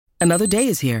Another day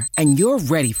is here, and you're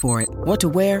ready for it. What to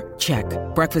wear? Check.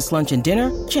 Breakfast, lunch, and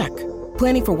dinner? Check.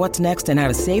 Planning for what's next and how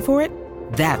to save for it?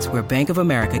 That's where Bank of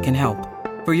America can help.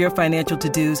 For your financial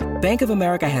to-dos, Bank of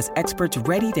America has experts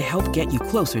ready to help get you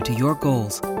closer to your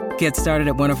goals. Get started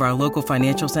at one of our local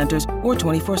financial centers or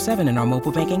 24/7 in our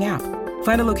mobile banking app.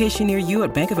 Find a location near you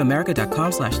at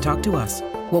bankofamerica.com/talktous.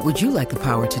 What would you like the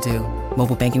power to do?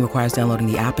 Mobile banking requires downloading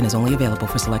the app and is only available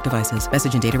for select devices.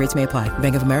 Message and data rates may apply.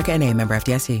 Bank of America N.A., member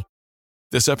FDIC.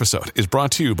 This episode is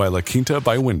brought to you by La Quinta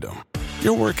by Wyndham.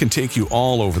 Your work can take you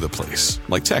all over the place,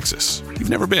 like Texas. You've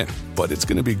never been, but it's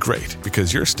going to be great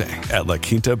because you're staying at La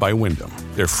Quinta by Wyndham.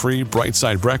 Their free Bright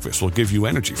Side breakfast will give you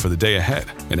energy for the day ahead.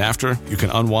 And after, you can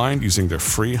unwind using their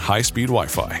free high-speed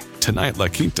Wi-Fi. Tonight, La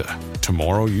Quinta.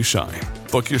 Tomorrow, you shine.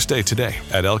 Book your stay today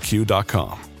at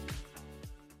lq.com.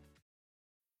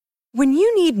 When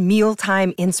you need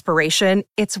mealtime inspiration,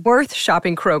 it's worth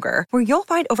shopping Kroger, where you'll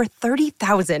find over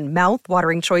 30,000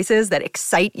 mouth-watering choices that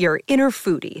excite your inner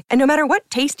foodie. And no matter what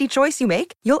tasty choice you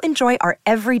make, you'll enjoy our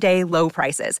everyday low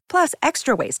prices, plus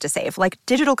extra ways to save, like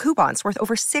digital coupons worth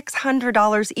over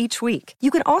 $600 each week. You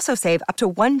can also save up to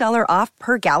 $1 off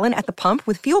per gallon at the pump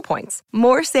with fuel points.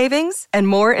 More savings and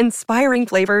more inspiring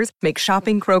flavors make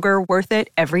shopping Kroger worth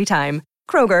it every time.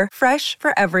 Kroger, fresh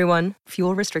for everyone.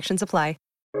 Fuel restrictions apply.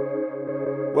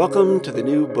 Welcome to the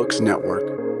New Books Network.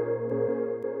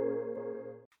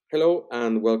 Hello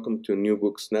and welcome to New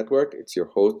Books Network. It's your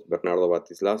host, Bernardo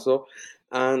Batislazo.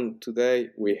 And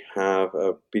today we have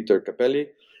Peter Capelli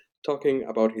talking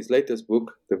about his latest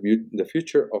book, The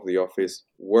Future of the Office,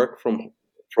 Work from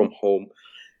Home,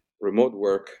 Remote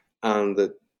Work, and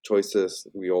the Choices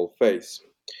We All Face.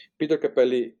 Peter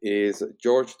Capelli is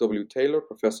George W. Taylor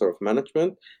Professor of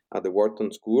Management at the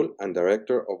Wharton School and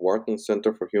Director of Wharton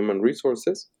Center for Human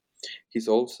Resources. He's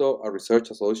also a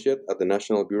Research Associate at the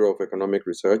National Bureau of Economic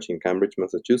Research in Cambridge,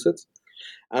 Massachusetts.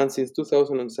 And since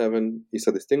 2007, is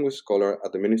a Distinguished Scholar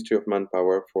at the Ministry of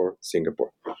Manpower for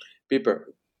Singapore.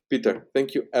 Peter,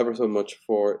 thank you ever so much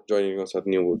for joining us at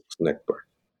New Books Network.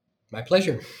 My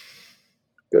pleasure.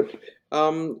 Good.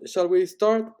 Shall we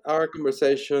start our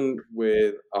conversation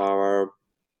with our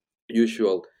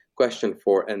usual question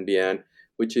for NBN,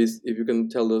 which is if you can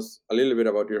tell us a little bit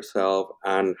about yourself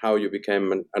and how you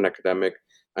became an academic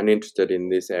and interested in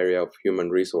this area of human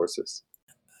resources.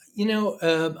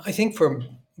 I think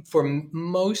for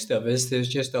most of us, there's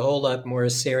just a whole lot more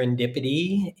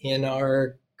serendipity in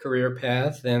our career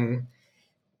path than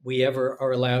we ever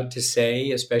are allowed to say,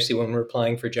 especially when we're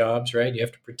applying for jobs, right? You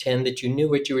have to pretend that you knew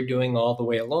what you were doing all the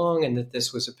way along and that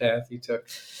this was a path you took.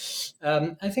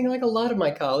 I think like a lot of my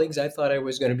colleagues, I thought I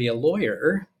was going to be a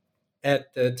lawyer.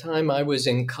 At the time I was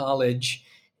in college,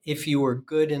 if you were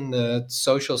good in the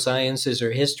social sciences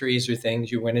or histories or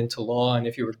things, you went into law. And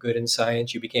if you were good in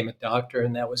science, you became a doctor.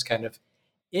 And that was kind of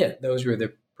it. Those were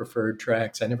the preferred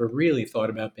tracks. I never really thought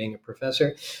about being a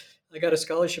professor. I got a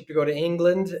scholarship to go to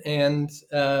England, and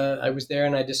I was there,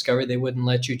 and I discovered they wouldn't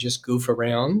let you just goof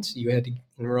around. You had to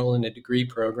enroll in a degree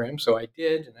program, so I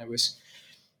did, and I was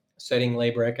studying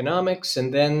labor economics.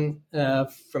 And then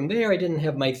from there, I didn't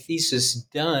have my thesis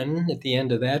done at the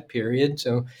end of that period,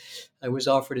 so I was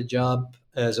offered a job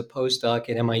as a postdoc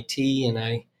at MIT, and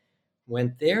I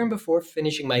went there. And before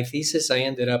finishing my thesis, I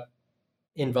ended up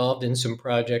involved in some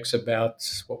projects about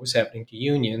what was happening to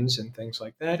unions and things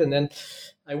like that. And then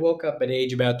I woke up at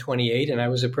age about 28 and I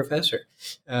was a professor.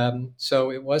 So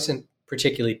it wasn't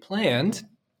particularly planned.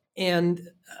 And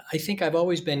I think I've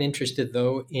always been interested,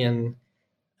 though, in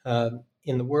the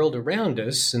world around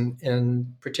us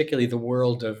and particularly the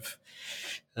world of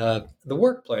the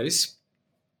workplace,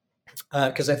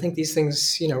 because I think these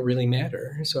things, really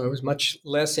matter. So I was much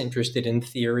less interested in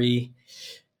theory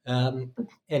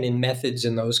and in methods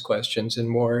in those questions, and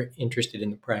more interested in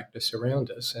the practice around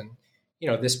us. And,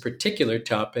 this particular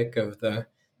topic of the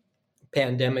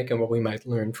pandemic and what we might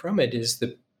learn from it is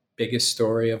the biggest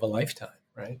story of a lifetime,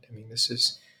 right? I mean, this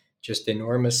is just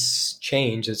enormous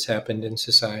change that's happened in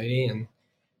society. And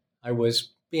I was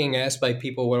being asked by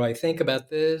people, what do I think about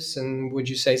this? And would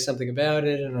you say something about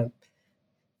it? And I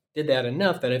did that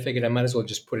enough that I figured I might as well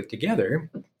just put it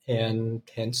together, and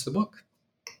hence the book.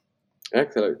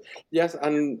 Excellent. Yes,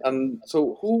 and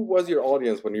so who was your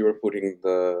audience when you were putting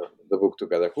the book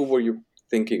together? Who were you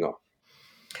thinking of?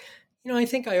 I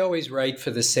think I always write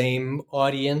for the same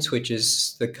audience, which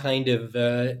is the kind of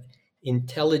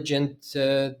intelligent,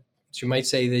 you might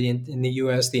say that in the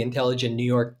U.S., the intelligent New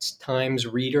York Times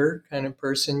reader kind of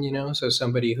person, so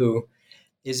somebody who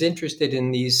is interested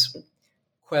in these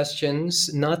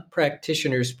questions, not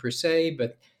practitioners per se,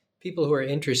 but people who are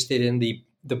interested in the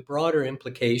broader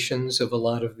implications of a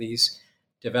lot of these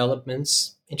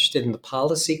developments interested in the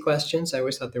policy questions. I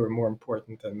always thought they were more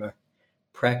important than the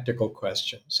practical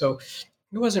questions. So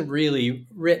it wasn't really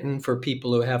written for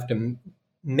people who have to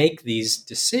make these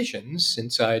decisions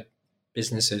inside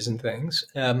businesses and things.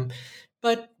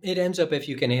 But it ends up, if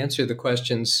you can answer the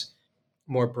questions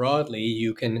more broadly,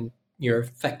 you're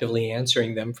effectively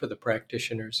answering them for the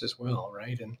practitioners as well,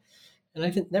 right? And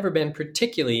I've never been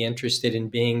particularly interested in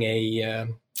being a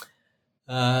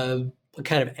kind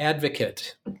of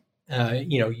advocate.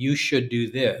 You should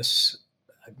do this.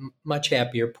 I'm much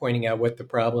happier pointing out what the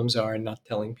problems are and not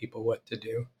telling people what to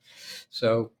do.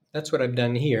 So that's what I've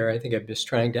done here. I think I'm just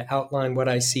trying to outline what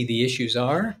I see the issues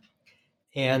are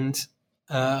and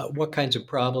what kinds of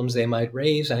problems they might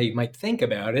raise, how you might think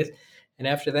about it. And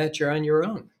after that, you're on your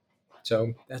own.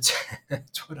 So that's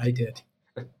what I did.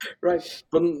 Right,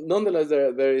 but nonetheless,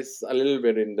 there is a little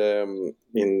bit in the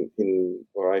in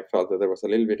or I felt that there was a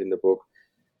little bit in the book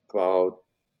about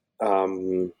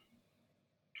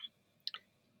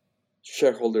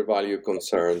shareholder value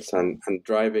concerns and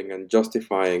driving and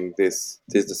justifying these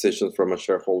decisions from a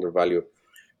shareholder value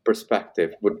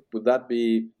perspective. Would that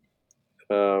be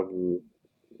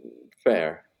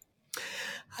fair?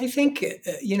 I think,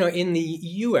 in the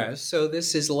U.S., so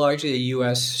this is largely a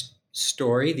U.S.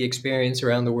 story. The experience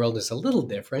around the world is a little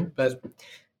different, but,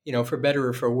 for better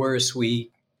or for worse, we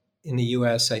in the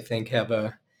U.S., I think, have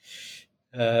a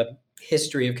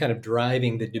history of kind of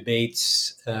driving the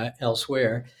debates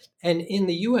elsewhere. And in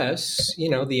the U.S.,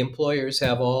 the employers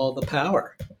have all the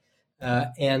power.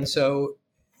 And so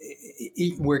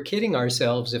we're kidding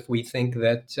ourselves if we think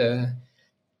that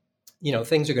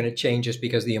things are going to change just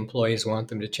because the employees want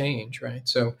them to change, right?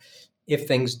 So if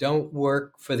things don't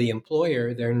work for the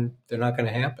employer, they're not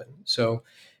going to happen. So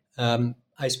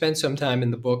I spent some time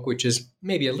in the book, which is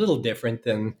maybe a little different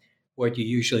than what you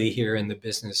usually hear in the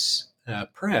business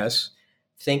press,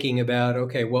 thinking about,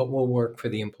 okay, what will work for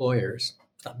the employers?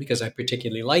 Not because I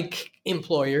particularly like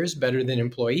employers better than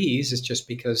employees. It's just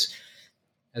because,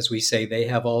 as we say, they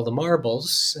have all the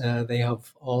marbles, they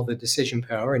have all the decision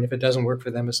power, and if it doesn't work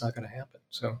for them, it's not going to happen.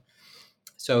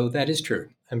 So that is true.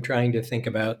 I'm trying to think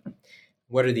about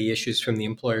what are the issues from the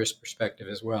employer's perspective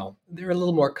as well. They're a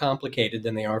little more complicated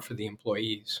than they are for the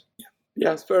employees.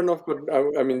 Yes, fair enough. But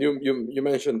I mean, you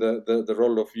mentioned the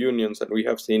role of unions, and we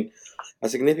have seen a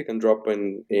significant drop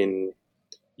in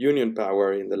union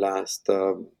power in the last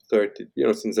 30,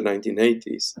 since the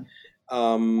 1980s.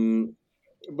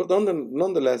 But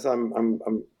nonetheless, I'm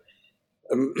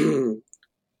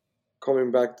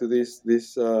coming back to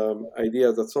this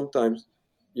idea that sometimes,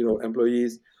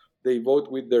 employees, they vote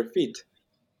with their feet.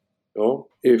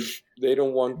 If they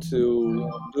don't want to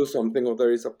do something, or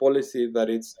there is a policy that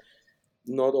it's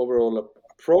not overall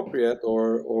appropriate,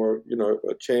 or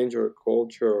a change or a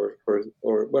culture,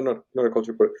 or well, not a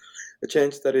culture, but a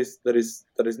change that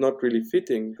is not really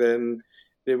fitting, then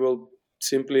they will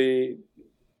simply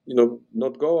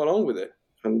not go along with it,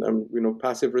 and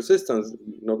passive resistance,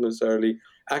 not necessarily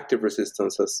active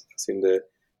resistance as in the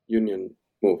union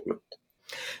movement.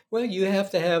 Well, you have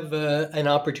to have an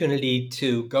opportunity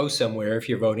to go somewhere if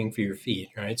you're voting for your feet,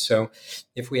 right? So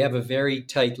if we have a very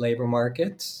tight labor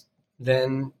market,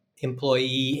 then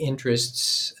employee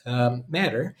interests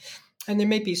matter. And there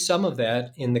may be some of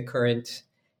that in the current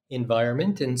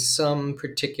environment in some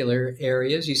particular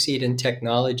areas. You see it in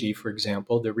technology, for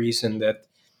example. The reason that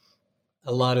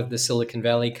a lot of the Silicon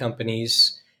Valley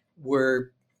companies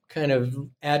were kind of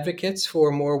advocates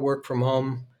for more work from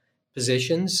home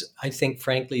positions, I think,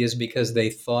 frankly, is because they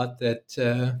thought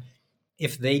that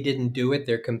if they didn't do it,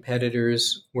 their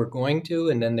competitors were going to,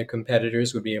 and then their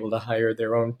competitors would be able to hire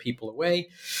their own people away.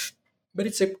 But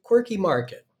it's a quirky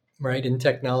market, right? In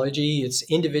technology, it's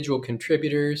individual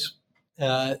contributors.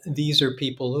 These are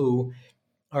people who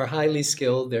are highly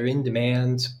skilled, they're in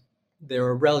demand. There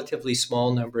are a relatively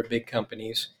small number of big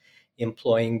companies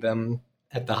employing them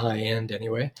at the high end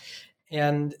anyway.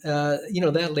 And,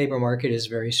 that labor market is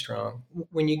very strong.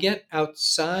 When you get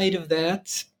outside of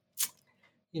that,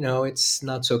 it's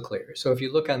not so clear. So if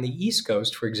you look on the East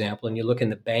Coast, for example, and you look in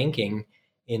the banking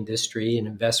industry and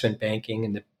investment banking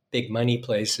and the big money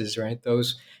places, right,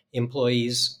 those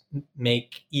employees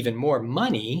make even more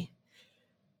money.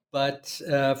 But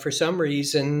for some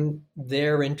reason,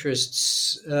 their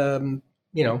interests,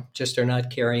 just are not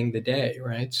carrying the day,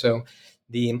 right? So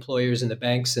the employers and the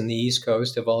banks in the East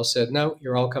Coast have all said, no,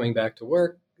 you're all coming back to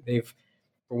work. They've,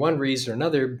 for one reason or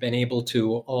another, been able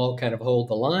to all kind of hold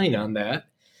the line on that.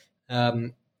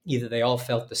 Either they all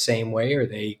felt the same way or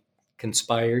they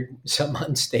conspired some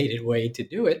unstated way to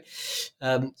do it.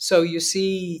 So you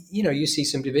see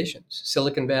some divisions.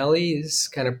 Silicon Valley is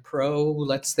kind of pro,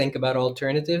 let's think about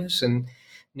alternatives. And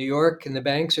New York and the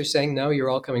banks are saying, no, you're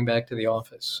all coming back to the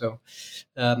office. So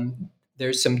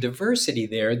there's some diversity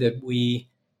there that we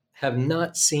have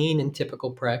not seen in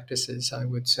typical practices, I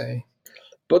would say.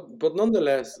 But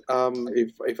nonetheless,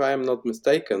 if I am not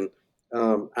mistaken,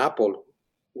 Apple,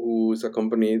 who is a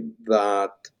company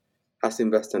that has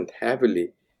invested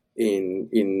heavily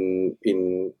in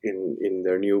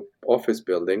their new office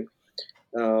building,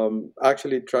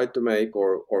 actually tried to make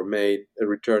or made a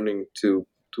returning to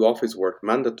office work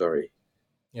mandatory.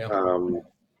 Yeah.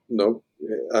 No,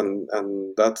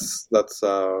 and that's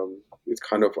it's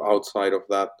kind of outside of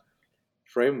that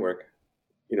framework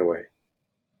in a way.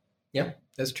 Yeah,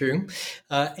 that's true.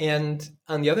 And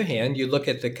on the other hand, you look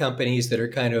at the companies that are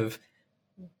kind of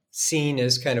seen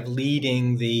as kind of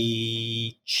leading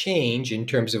the change in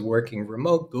terms of working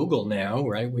remote. Google now,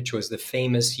 right, which was the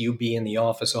famous "you be in the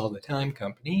office all the time"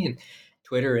 company, and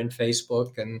Twitter and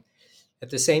Facebook, and at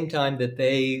the same time that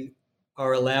they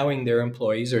are allowing their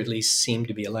employees, or at least seem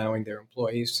to be allowing their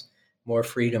employees, more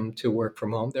freedom to work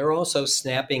from home, they're also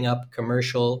snapping up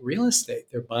commercial real estate.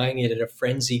 They're buying it at a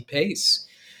frenzied pace.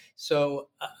 So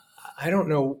I don't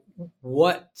know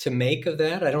what to make of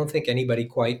that. I don't think anybody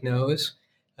quite knows.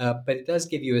 But it does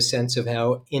give you a sense of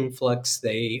how influx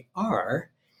they are,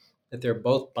 that they're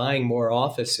both buying more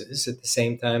offices. At the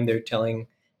same time, they're telling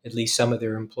at least some of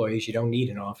their employees, you don't need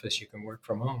an office, you can work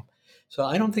from home. So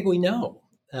I don't think we know,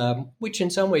 which in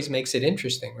some ways makes it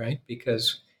interesting, right?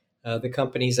 Because the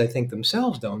companies, I think,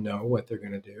 themselves don't know what they're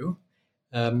going to do.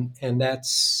 And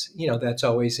that's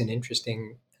always an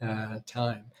interesting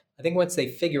time. I think once they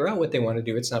figure out what they want to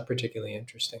do, it's not particularly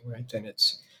interesting, right? Then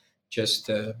it's just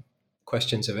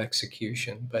questions of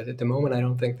execution. But at the moment, I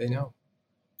don't think they know.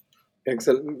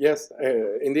 Excellent. Yes,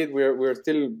 indeed, we're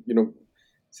still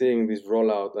seeing this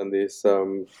rollout and this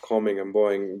coming and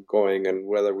going, and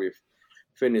whether we've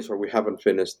finished or we haven't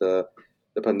finished the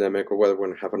pandemic, or whether we're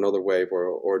going to have another wave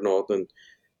or not,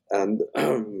 and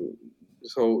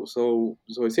so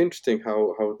it's interesting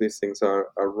how these things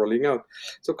are rolling out.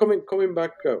 So coming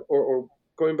back or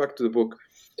going back to the book,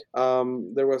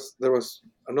 there was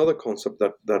another concept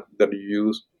that you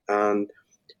used, and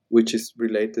which is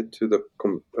related to the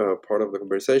part of the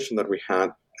conversation that we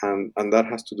had, and that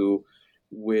has to do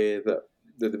with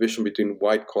the division between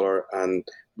white collar and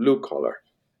blue collar.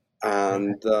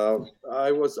 And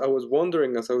I was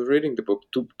wondering, as I was reading the book,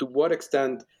 to what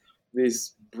extent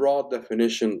this broad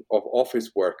definition of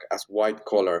office work as white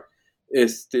collar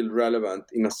is still relevant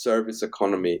in a service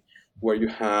economy where you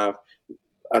have,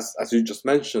 as you just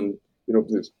mentioned,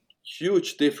 there's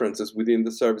huge differences within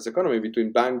the service economy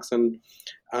between banks and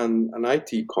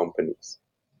IT companies.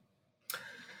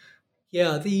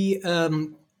 Yeah,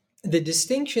 the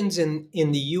distinctions in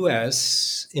the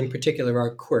U.S. in particular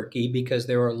are quirky because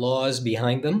there are laws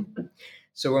behind them.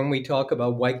 So when we talk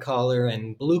about white collar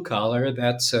and blue collar,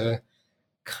 that's a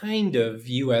kind of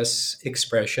U.S.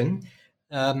 expression.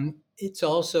 It's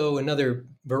also another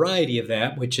variety of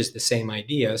that, which is the same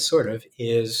idea, sort of,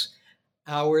 is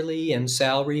hourly and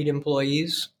salaried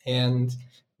employees. And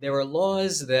there are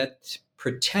laws that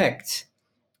protect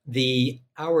the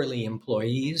hourly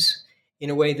employees in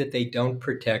a way that they don't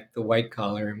protect the white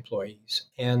collar employees.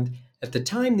 And at the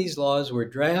time these laws were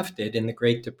drafted in the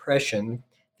Great Depression,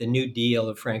 the New Deal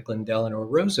of Franklin Delano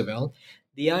Roosevelt,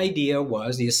 the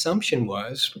assumption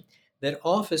was that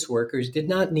office workers did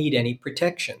not need any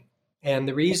protection. And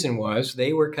the reason was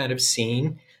they were kind of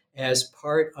seen as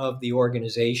part of the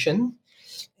organization,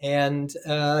 and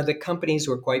the companies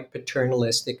were quite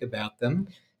paternalistic about them.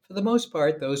 For the most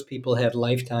part, those people had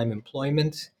lifetime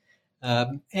employment,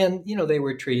 and they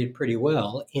were treated pretty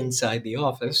well inside the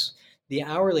office. The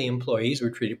hourly employees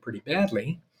were treated pretty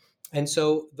badly, and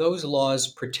so those laws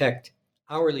protect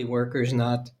hourly workers,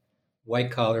 not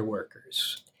white-collar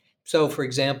workers. So, for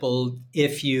example,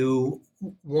 if you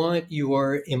want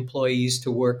your employees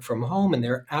to work from home and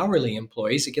they're hourly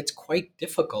employees, it gets quite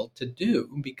difficult to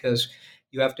do because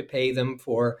you have to pay them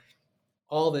for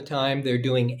all the time they're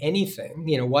doing anything.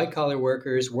 White-collar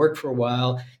workers work for a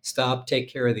while, stop,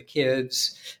 take care of the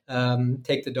kids,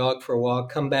 take the dog for a walk,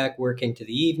 come back, work into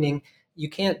the evening. You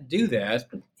can't do that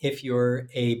if you're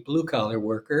a blue-collar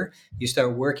worker. You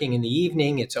start working in the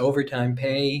evening, it's overtime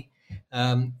pay.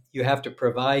 You have to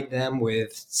provide them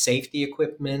with safety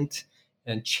equipment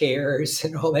and chairs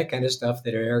and all that kind of stuff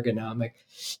that are ergonomic.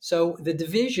 So the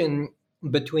division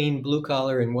between blue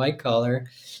collar and white collar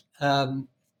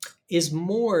is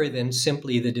more than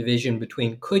simply the division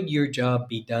between could your job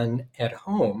be done at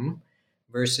home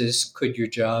versus could your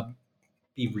job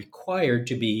be required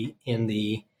to be in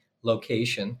the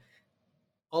location.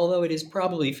 Although it is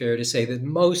probably fair to say that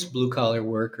most blue collar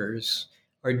workers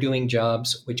are doing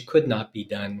jobs which could not be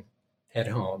done at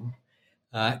home,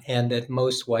 and that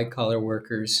most white-collar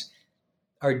workers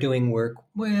are doing work,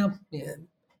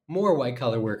 more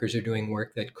white-collar workers are doing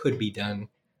work that could be done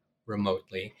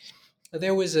remotely.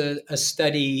 There was a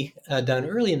study done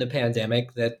early in the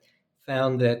pandemic that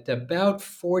found that about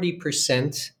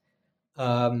 40%,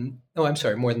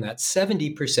 more than that,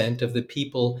 70% of the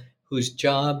people whose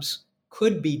jobs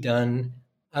could be done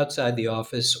outside the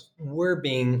office were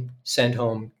being sent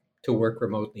home to work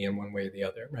remotely in one way or the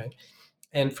other, right?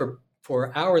 And for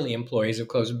hourly employees, of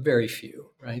course, very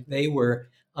few, right? They were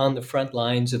on the front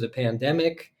lines of the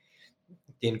pandemic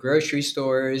in grocery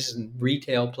stores and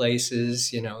retail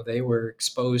places. They were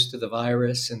exposed to the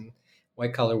virus, and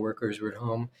white-collar workers were at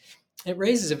home. It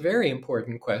raises a very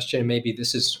important question, and maybe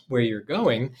this is where you're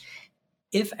going.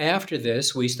 If after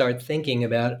this we start thinking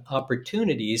about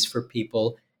opportunities for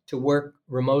people to work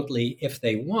remotely if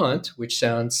they want, which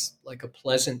sounds like a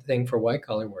pleasant thing for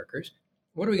white-collar workers,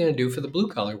 what are we going to do for the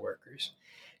blue-collar workers?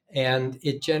 And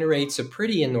it generates a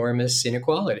pretty enormous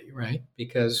inequality, right?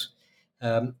 Because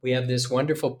we have this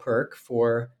wonderful perk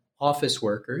for office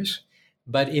workers,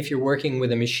 but if you're working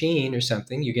with a machine or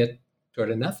something, you get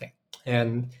sort of nothing.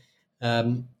 And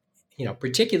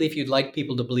particularly if you'd like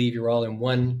people to believe you're all in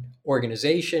one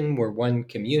organization, we're one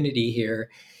community here,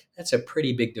 that's a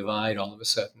pretty big divide all of a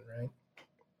sudden, right?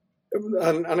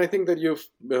 And I think that you've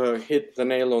hit the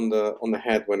nail on the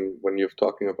head when you're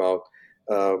talking about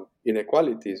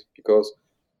inequalities, because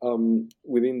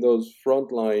within those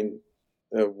frontline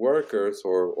workers,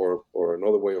 or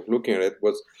another way of looking at it,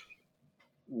 was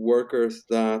workers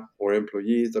or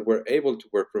employees that were able to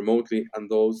work remotely, and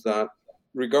those that,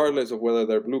 regardless of whether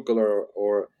they're blue collar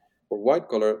or white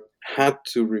collar, had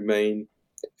to remain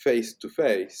face to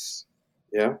face.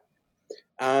 Yeah.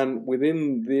 And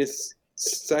within this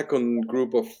second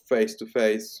group of face to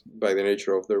face, by the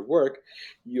nature of their work,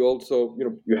 you also,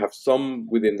 you have some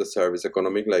within the service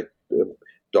economy, like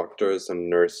doctors and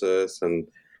nurses and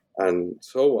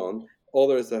so on.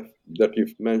 Others that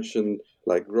you've mentioned,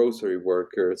 like grocery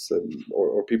workers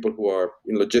or people who are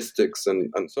in logistics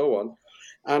and so on.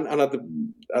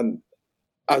 And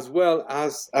as well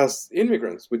as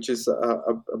immigrants, which is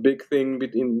a big thing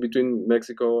between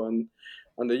Mexico and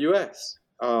the U.S.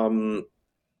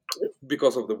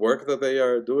 Because of the work that they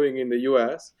are doing in the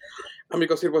U.S. and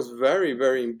because it was very,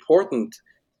 very important,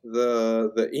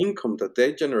 the income that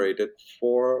they generated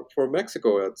for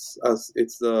Mexico. As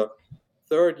it's the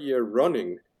third year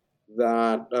running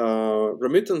that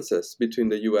remittances between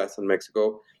the U.S. and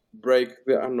Mexico break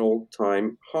an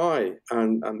all-time high,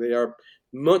 and they are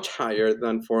much higher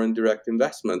than foreign direct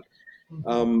investment.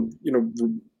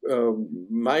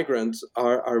 Migrants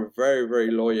are very,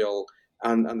 very loyal,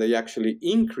 and they actually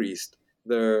increased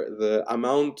the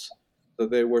amount that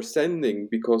they were sending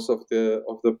because of the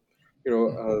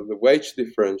wage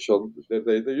differential.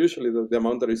 They usually the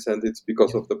amount that is sent, it's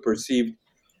because of the perceived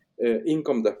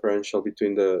income differential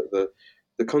between the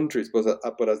countries.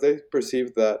 But as they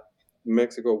perceived that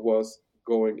Mexico was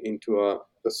going into a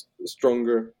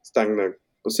stronger stagnant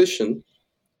position,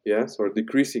 yes, or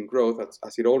decreasing growth,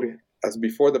 as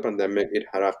before the pandemic, it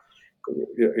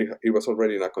was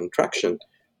already in a contraction.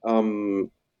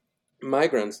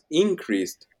 Migrants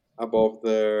increased above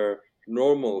their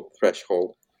normal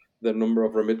threshold the number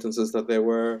of remittances that they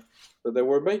were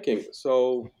making.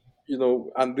 So,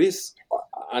 and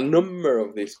a number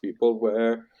of these people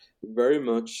were very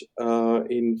much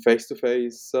in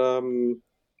face-to-face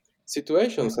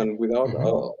situations, and without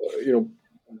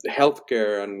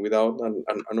healthcare, and without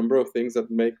a number of things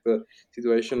that make the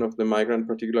situation of the migrant,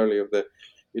 particularly of the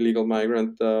illegal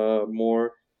migrant,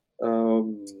 more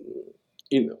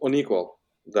unequal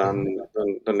than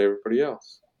everybody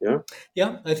else.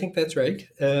 Yeah, I think that's right.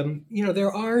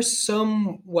 There are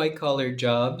some white-collar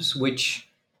jobs which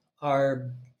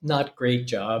are not great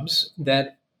jobs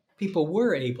that people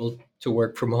were able to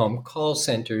work from home, call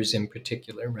centers in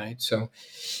particular, right? So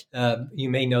you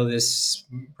may know this,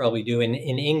 probably do in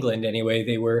England anyway.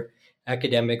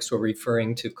 Academics were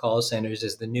referring to call centers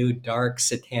as the new dark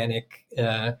satanic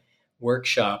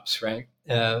workshops, right?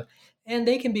 And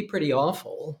they can be pretty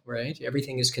awful, right?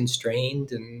 Everything is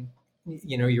constrained, and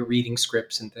you're reading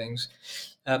scripts and things.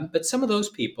 But some of those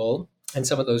people and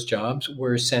some of those jobs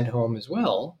were sent home as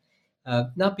well.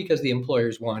 Not because the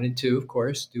employers wanted to, of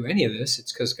course, do any of this.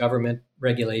 It's because government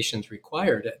regulations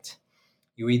required it.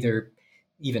 You either,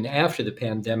 even after the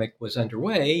pandemic was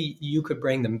underway, you could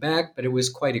bring them back, but it was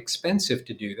quite expensive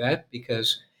to do that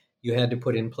because you had to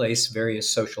put in place various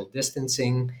social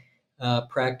distancing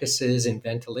practices and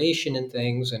ventilation and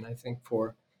things. And I think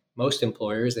for most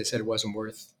employers, they said it wasn't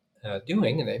worth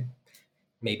doing, and they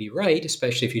may be right,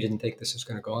 especially if you didn't think this was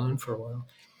going to go on for a while.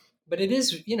 But it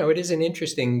is, it is an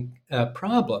interesting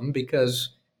problem, because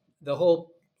the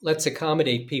whole let's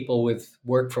accommodate people with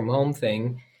work from home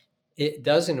thing, it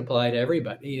doesn't apply to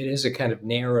everybody. It is a kind of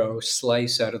narrow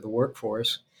slice out of the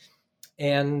workforce.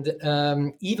 And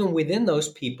even within those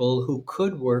people who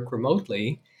could work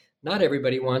remotely, not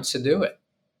everybody wants to do it.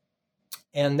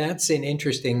 And that's an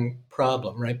interesting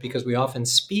problem, right? Because we often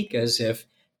speak as if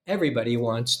everybody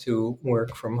wants to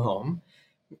work from home.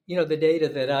 The data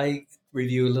that I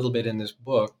review a little bit in this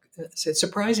book, it's a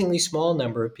surprisingly small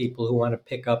number of people who want to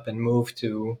pick up and move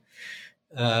to,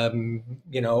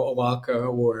 Oaxaca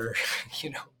or,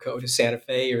 go to Santa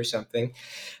Fe or something,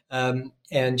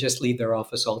 and just leave their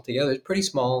office altogether. It's a pretty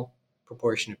small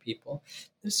proportion of people.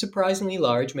 It's surprisingly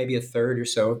large, maybe a third or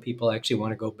so of people actually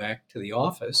want to go back to the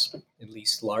office, at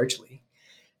least largely.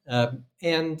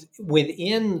 And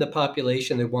within the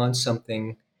population that wants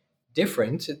something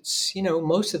different, it's,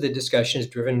 most of the discussion is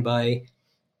driven by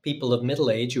people of middle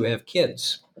age who have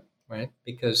kids, right?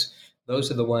 Because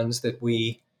those are the ones that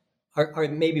we are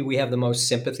maybe we have the most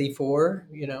sympathy for,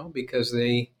 because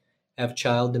they have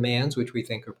child demands, which we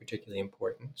think are particularly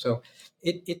important. So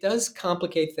it does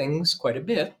complicate things quite a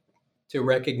bit to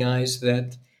recognize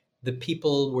that the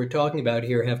people we're talking about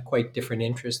here have quite different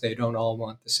interests. They don't all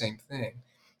want the same thing.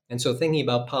 And so thinking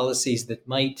about policies that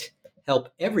might help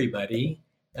everybody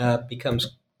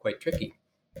becomes quite tricky.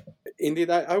 Indeed,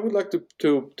 I would like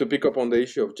to pick up on the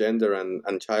issue of gender and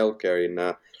childcare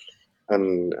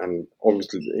and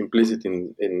obviously implicit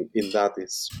in that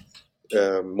is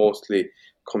mostly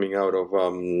coming out of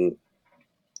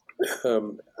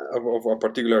a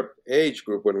particular age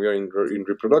group when we are in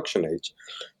reproduction age,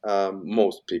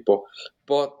 most people.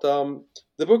 But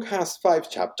the book has 5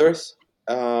 chapters,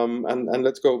 and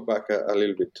let's go back a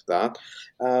little bit to that.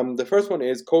 The first one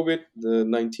is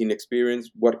COVID-19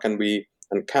 experience. What can we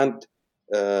and can't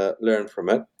learn from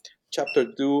it? Chapter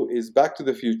 2 is Back to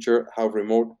the Future, How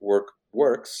Remote Work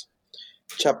Works.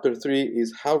 Chapter 3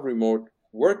 is How Remote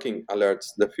Working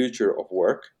Alerts the Future of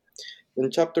Work.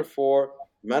 And Chapter 4,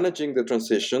 Managing the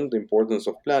Transition, the Importance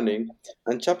of Planning.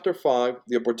 And Chapter 5,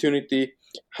 The Opportunity,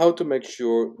 How to Make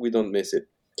Sure We Don't Miss It.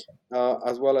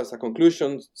 As well as a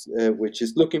conclusion, which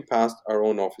is Looking Past Our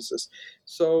Own Offices.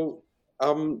 So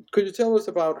could you tell us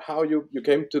about how you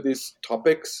came to these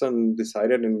topics and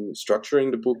decided in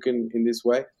structuring the book in this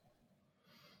way?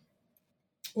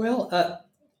 Well,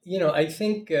 I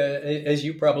think, as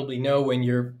you probably know, when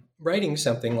you're writing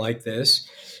something like this,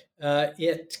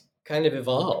 it kind of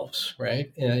evolves,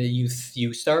 right?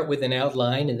 You start with an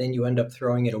outline and then you end up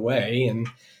throwing it away. And,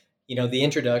 the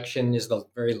introduction is the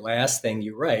very last thing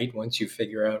you write once you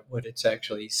figure out what it's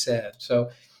actually said.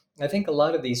 So I think a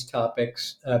lot of these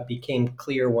topics became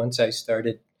clear once I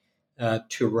started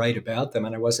to write about them,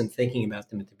 and I wasn't thinking about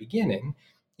them at the beginning.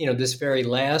 This very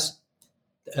last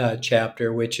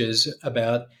chapter, which is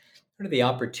about sort of the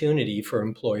opportunity for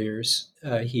employers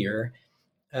here,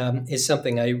 is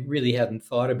something I really hadn't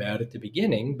thought about at the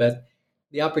beginning. But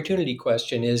the opportunity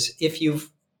question is, if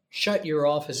you've shut your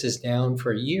offices down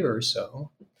for a year or so,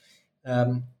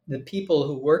 the people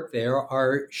who work there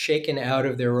are shaken out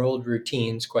of their old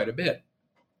routines quite a bit.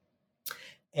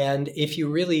 And if you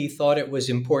really thought it was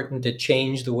important to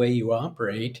change the way you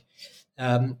operate,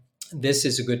 this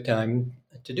is a good time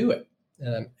to do it.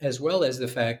 As well as the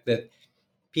fact that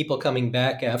people coming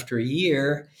back after a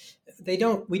year, we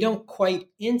don't quite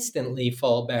instantly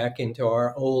fall back into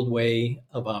our old way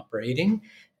of operating,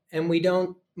 and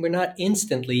we're not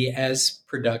instantly as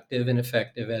productive and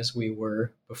effective as we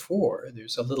were before.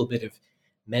 There's a little bit of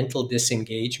mental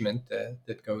disengagement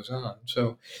that goes on.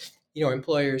 So,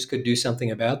 employers could do something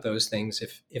about those things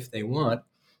if they want.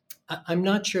 I'm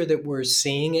not sure that we're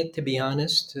seeing it, to be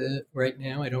honest, right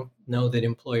now. I don't know that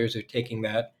employers are taking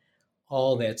that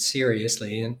all that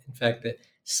seriously. And in fact, it's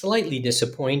slightly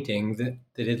disappointing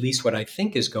that at least what I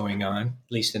think is going on,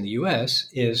 at least in the US,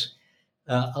 is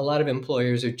a lot of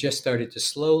employers are just started to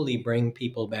slowly bring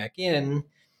people back in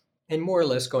and more or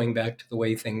less going back to the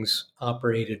way things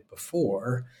operated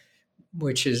before,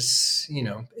 which is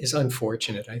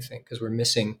unfortunate, I think, because we're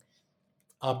missing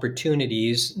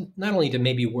opportunities not only to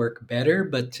maybe work better,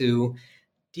 but to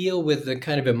deal with the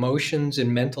kind of emotions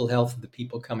and mental health of the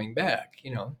people coming back.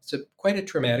 It's quite a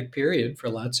traumatic period for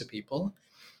lots of people.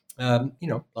 A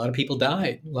lot of people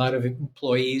died. A lot of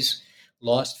employees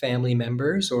lost family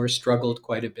members or struggled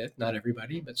quite a bit. Not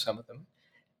everybody, but some of them.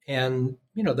 And,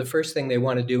 the first thing they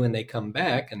want to do when they come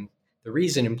back, and the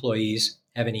reason employees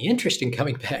have any interest in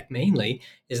coming back mainly,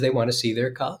 is they want to see their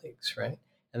colleagues, right?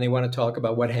 And they want to talk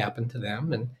about what happened to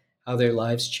them and how their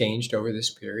lives changed over this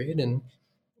period. And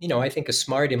I think a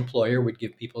smart employer would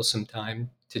give people some time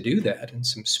to do that and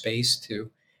some space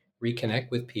to reconnect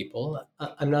with people.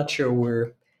 I'm not sure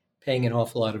we're paying an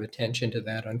awful lot of attention to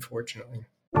that, unfortunately.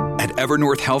 At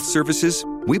Evernorth Health Services,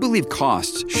 we believe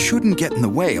costs shouldn't get in the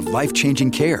way of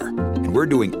life-changing care, and we're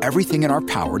doing everything in our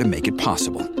power to make it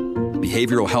possible.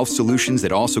 Behavioral health solutions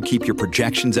that also keep your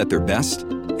projections at their best?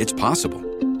 It's possible.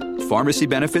 Pharmacy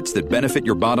benefits that benefit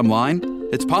your bottom line?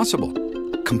 It's possible.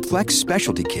 Complex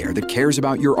specialty care that cares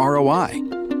about your ROI?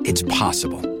 It's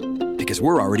possible. Because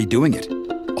we're already doing it.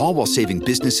 All while saving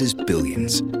businesses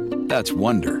billions. That's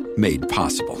Wonder made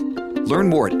possible. Learn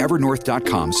more at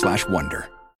evernorth.com/wonder.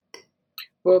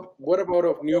 Well, what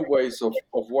about new ways of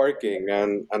working?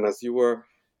 And as you were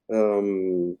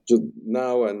just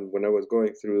now, and when I was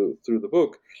going through the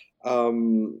book,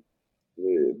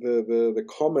 the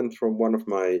comment from one of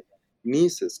my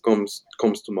nieces comes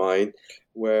to mind,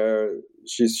 where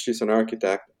she's an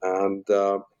architect, and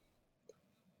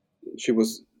she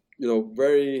was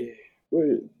very,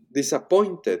 very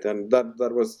disappointed, and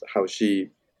that was how she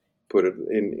put it,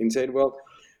 in saying, well,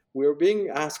 we're being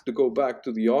asked to go back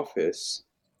to the office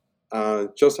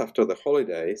just after the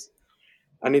holidays,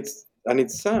 and it's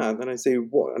sad. And I say,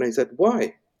 what? And I said,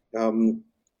 why?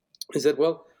 He said,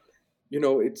 well,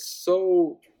 it's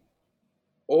so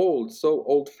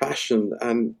old-fashioned,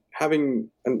 and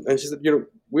she said,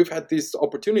 we've had this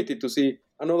opportunity to see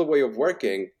another way of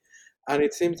working, and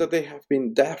it seems that they have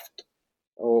been deaf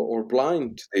or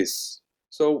blind to this.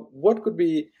 So what could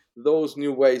be those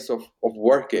new ways of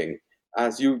working,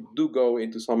 as you do go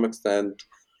into some extent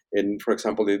in, for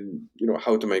example, in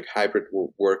how to make hybrid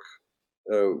work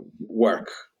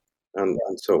and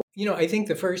so. I think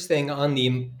the first thing on the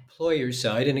employer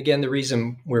side, and again, the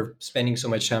reason we're spending so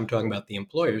much time talking about the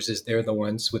employers is they're the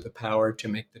ones with the power to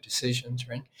make the decisions,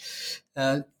 right?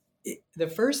 The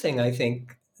first thing I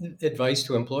think, advice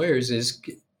to employers is,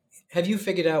 have you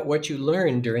figured out what you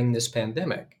learned during this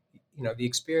pandemic? The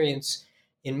experience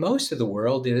in most of the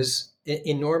world is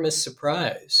enormous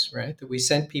surprise, right? That we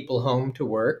sent people home to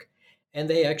work and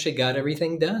they actually got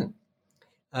everything done.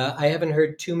 I haven't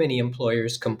heard too many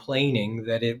employers complaining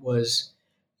that it was,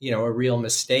 a real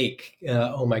mistake.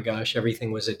 Oh my gosh,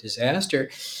 everything was a disaster,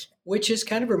 which is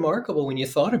kind of remarkable when you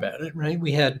thought about it, right?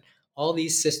 We had all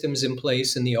these systems in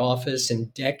place in the office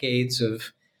and decades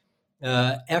of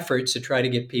efforts to try to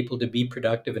get people to be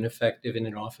productive and effective in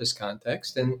an office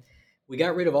context. And we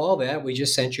got rid of all that. We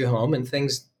just sent you home and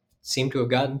things seem to have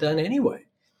gotten done anyway.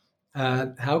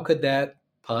 How could that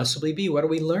possibly be? What do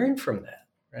we learn from that,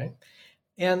 right?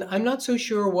 And I'm not so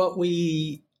sure what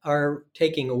we are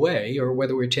taking away or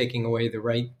whether we're taking away the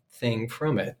right thing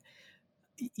from it.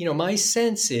 My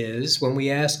sense is when we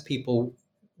ask people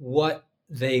what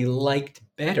they liked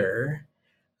better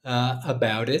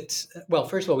about it, well,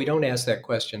 first of all, we don't ask that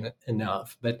question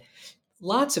enough, but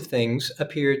lots of things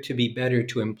appear to be better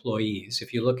to employees.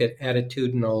 If you look at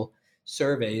attitudinal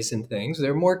surveys and things,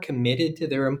 they're more committed to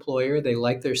their employer. They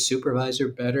like their supervisor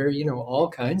better, all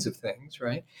kinds of things,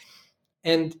 right?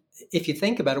 And if you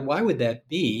think about it, why would that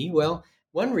be? Well,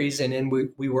 one reason, and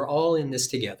we were all in this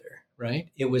together, right?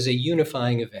 It was a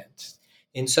unifying event.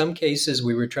 In some cases,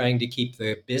 we were trying to keep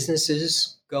the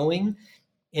businesses going.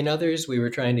 In others, we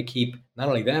were trying to keep not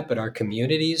only that, but our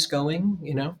communities going,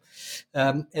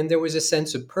 and there was a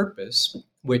sense of purpose,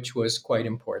 which was quite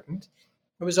important.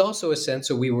 There was also a sense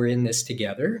that we were in this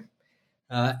together,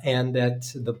 and that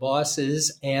the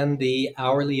bosses and the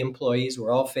hourly employees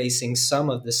were all facing some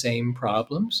of the same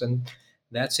problems, and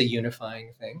that's a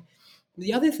unifying thing.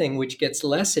 The other thing which gets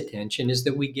less attention is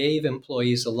that we gave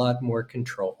employees a lot more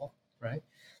control, right?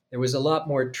 There was a lot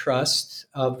more trust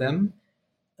of them.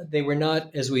 They were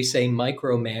not, as we say,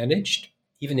 micromanaged.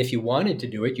 Even if you wanted to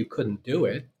do it, you couldn't do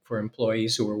it for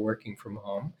employees who were working from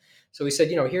home. So we said,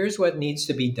 here's what needs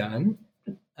to be done.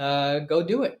 Go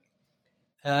do it.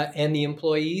 And the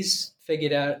employees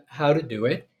figured out how to do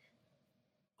it,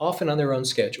 often on their own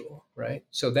schedule, right?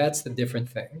 So that's the different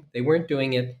thing. They weren't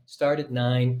doing it, start at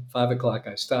 9, 5 o'clock,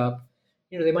 I stop.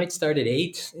 They might start at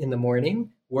 8 in the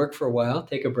morning, work for a while,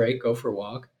 take a break, go for a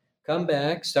walk, come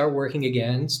back, start working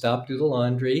again, stop, do the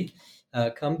laundry,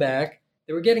 come back.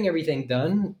 They were getting everything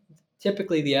done.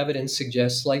 Typically, the evidence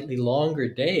suggests slightly longer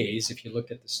days if you look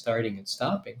at the starting and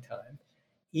stopping time,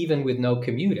 even with no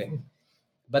commuting.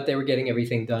 But they were getting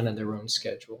everything done on their own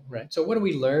schedule, right? So what do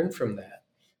we learn from that?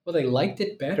 Well, they liked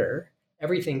it better.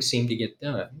 Everything seemed to get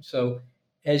done. So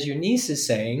as your niece is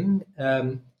saying,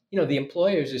 the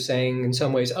employers are saying in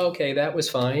some ways, okay, that was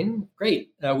fine.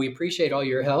 Great. We appreciate all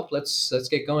your help. Let's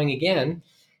get going again.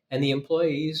 And the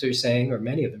employees are saying, or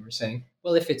many of them are saying,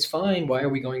 well, if it's fine, why are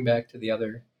we going back to the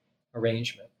other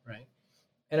arrangement, right?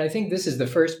 And I think this is the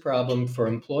first problem for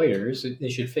employers. They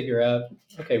should figure out,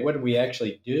 okay, what did we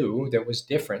actually do that was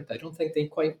different? I don't think they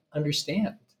quite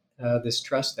understand this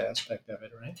trust aspect of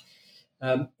it, right?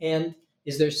 And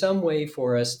is there some way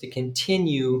for us to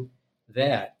continue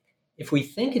that? If we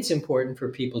think it's important for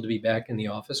people to be back in the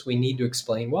office, we need to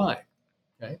explain why,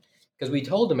 right? Because we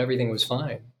told them everything was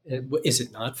fine. Is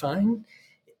it not fine?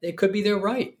 It could be they're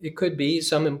right. It could be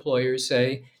some employers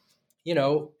say,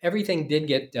 everything did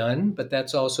get done, but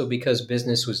that's also because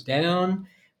business was down.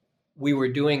 We were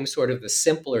doing sort of the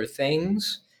simpler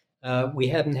things. We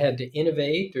hadn't had to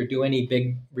innovate or do any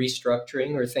big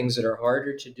restructuring or things that are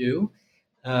harder to do.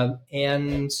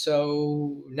 And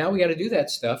so now we got to do that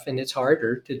stuff, and it's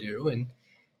harder to do. And,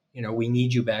 we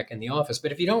need you back in the office.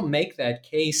 But if you don't make that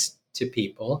case to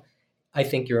people, I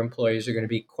think your employers are going to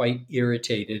be quite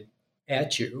irritated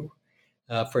at you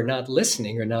for not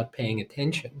listening or not paying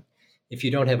attention if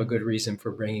you don't have a good reason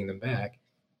for bringing them back.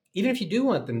 Even if you do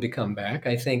want them to come back,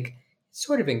 I think it's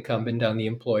sort of incumbent on the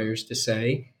employers to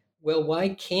say, well, why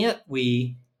can't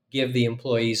we give the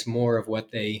employees more of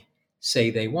what they say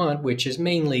they want, which is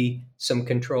mainly some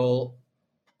control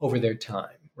over their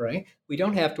time, right? We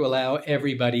don't have to allow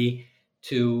everybody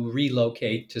to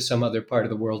relocate to some other part of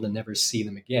the world and never see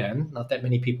them again. Not that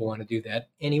many people want to do that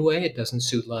anyway. It doesn't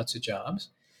suit lots of jobs.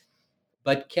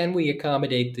 But can we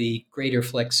accommodate the greater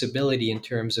flexibility in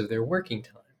terms of their working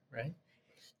time, right?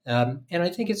 And I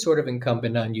think it's sort of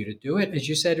incumbent on you to do it. As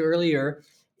you said earlier,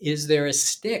 is there a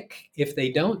stick if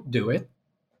they don't do it?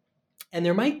 And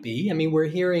there might be. I mean, we're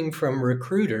hearing from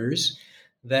recruiters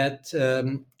that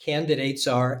candidates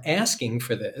are asking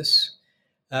for this.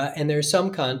 And there's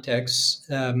some contexts,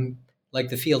 like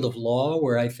the field of law,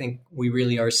 where I think we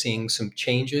really are seeing some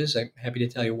changes. I'm happy to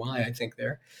tell you why I think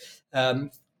there.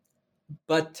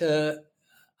 But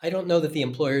I don't know that the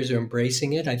employers are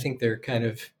embracing it. I think they're kind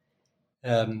of,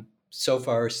 so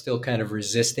far, still kind of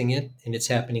resisting it, and it's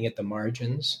happening at the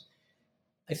margins.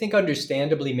 I think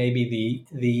understandably, maybe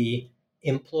the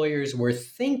employers were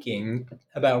thinking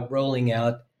about rolling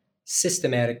out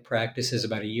systematic practices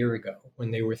about a year ago,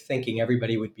 when they were thinking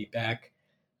everybody would be back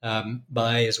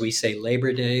by, as we say,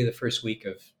 Labor Day, the first week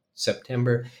of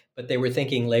September. But they were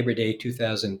thinking Labor Day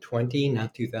 2020,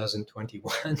 not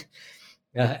 2021.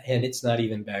 And it's not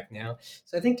even back now.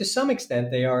 So I think to some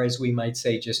extent they are, as we might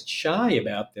say, just shy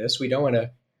about this. We don't want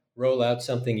to roll out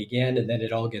something again and then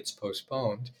it all gets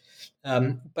postponed.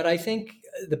 But I think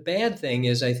the bad thing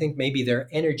is I think maybe their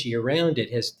energy around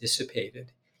it has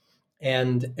dissipated.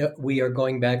 And we are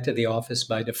going back to the office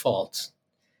by default.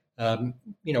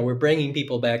 We're bringing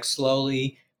people back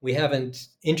slowly. We haven't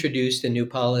introduced a new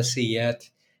policy yet,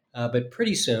 but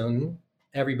pretty soon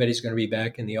everybody's going to be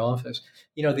back in the office.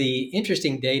 The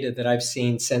interesting data that I've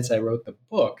seen since I wrote the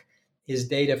book is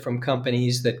data from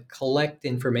companies that collect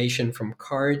information from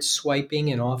card swiping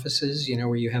in offices,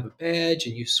 where you have a badge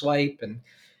and you swipe,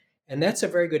 and that's a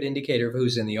very good indicator of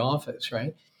who's in the office,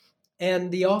 right?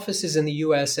 And the offices in the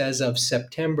US as of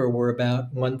September were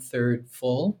about 1/3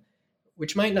 full,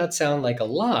 which might not sound like a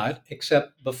lot,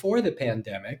 except before the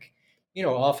pandemic,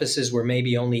 offices were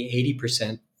maybe only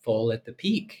 80% full at the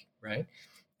peak, right?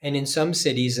 And in some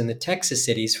cities, in the Texas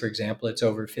cities, for example, it's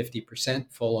over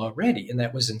 50% full already, and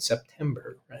that was in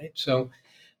September, right? So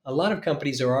a lot of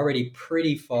companies are already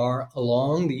pretty far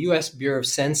along. The U.S. Bureau of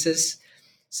Census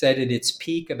said at its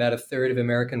peak, about 1/3 of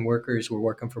American workers were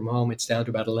working from home. It's down to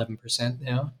about 11%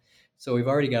 now. So we've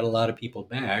already got a lot of people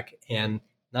back, and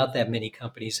not that many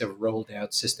companies have rolled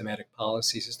out systematic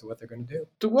policies as to what they're going to do.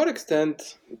 To what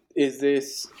extent is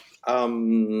this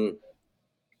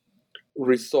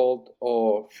result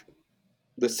of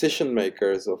decision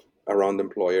makers around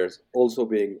employers also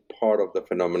being part of the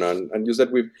phenomenon? And you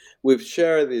said we've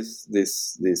shared this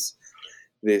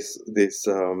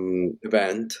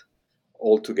event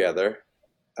all together,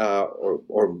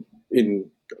 or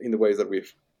in the ways that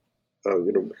we've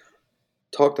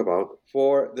talked about.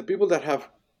 For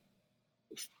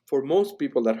most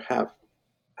people that have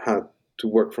had to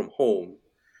work from home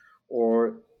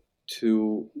or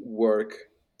to work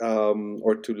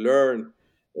or to learn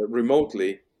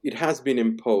remotely, it has been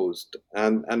imposed.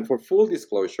 And for full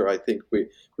disclosure, I think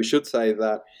we should say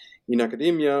that in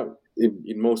academia,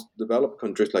 in most developed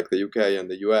countries like the UK and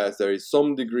the US, there is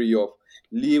some degree of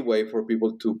leeway for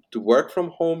people to work from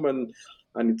home, and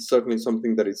it's certainly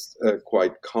something that is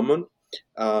quite common.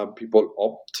 People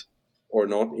opt or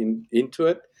not into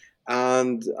it.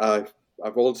 And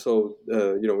I've also,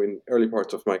 in early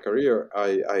parts of my career,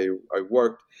 I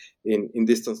worked in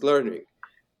distance learning.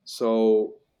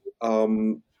 So,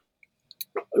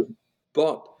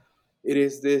 but it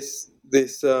is this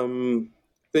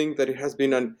thing that it has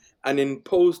been an an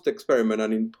imposed experiment,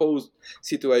 an imposed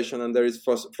situation, and there is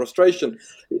frustration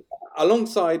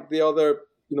alongside the other,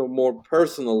 more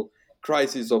personal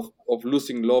crisis of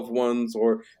losing loved ones,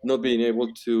 or not being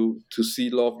able to see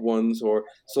loved ones or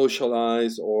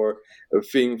socialize, or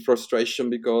feeling frustration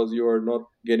because you're not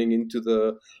getting into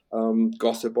the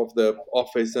gossip of the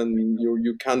office, and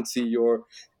you can't see your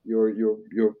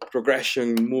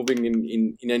progression moving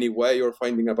in any way, or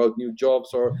finding about new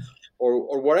jobs, or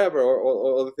whatever,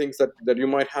 or the things that you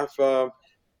might have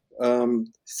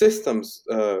systems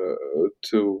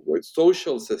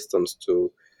social systems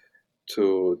to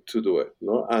do it,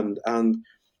 no? And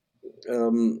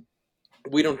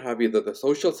we don't have either the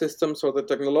social systems or the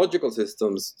technological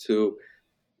systems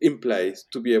in place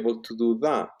to be able to do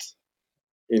that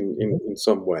in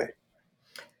some way.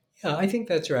 Yeah, I think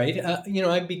that's right.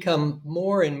 I've become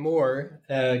more and more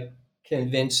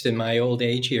convinced in my old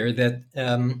age here that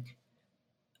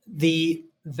the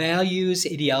values,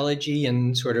 ideology,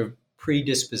 and sort of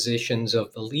predispositions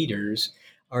of the leaders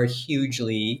are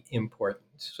hugely important.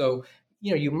 So,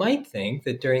 you might think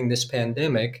that during this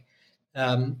pandemic,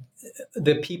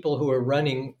 the people who are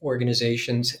running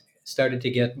organizations started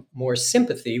to get more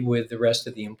sympathy with the rest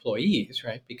of the employees,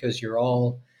 right? Because you're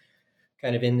all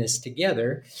kind of in this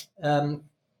together.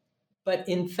 But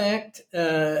in fact,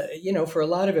 for a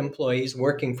lot of employees,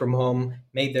 working from home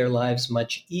made their lives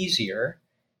much easier.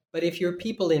 But if you're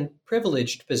people in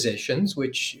privileged positions,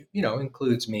 which,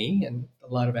 includes me and a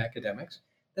lot of academics,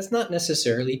 that's not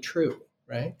necessarily true,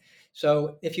 right?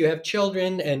 So if you have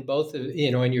children and both, and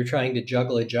you're trying to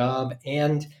juggle a job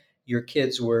and your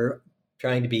kids were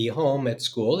trying to be home at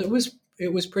school, it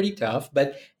was pretty tough.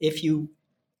 But if you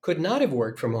could not have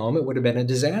worked from home, it would have been a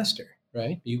disaster,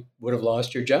 right? You would have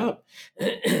lost your job.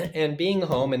 And being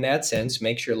home in that sense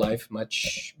makes your life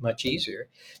much, much easier.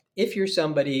 If you're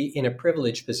somebody in a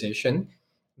privileged position,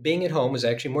 being at home is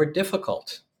actually more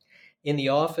difficult. In the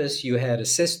office, you had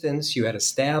assistants, you had a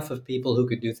staff of people who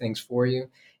could do things for you.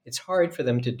 It's hard for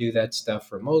them to do that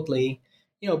stuff remotely.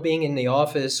 Being in the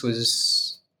office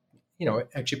was,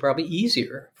 actually probably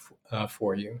easier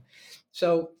for you.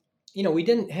 So, we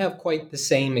didn't have quite the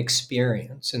same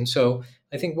experience. And so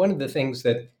I think one of the things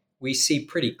that we see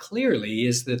pretty clearly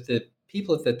is that the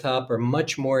people at the top are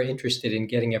much more interested in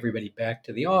getting everybody back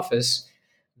to the office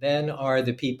than are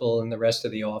the people in the rest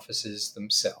of the offices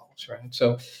themselves, right?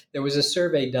 So there was a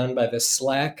survey done by the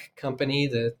Slack company,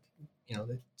 the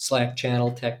Slack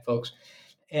channel tech folks,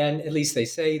 and at least they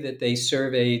say that they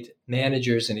surveyed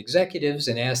managers and executives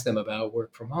and asked them about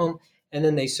work from home, and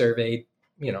then they surveyed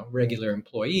regular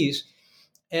employees.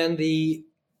 And the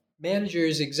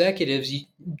managers, executives,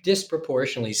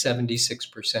 disproportionately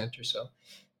 76% or so,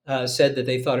 said that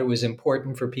they thought it was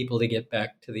important for people to get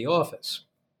back to the office.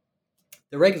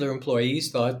 The regular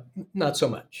employees thought not so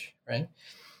much, right?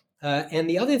 And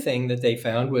the other thing that they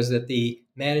found was that the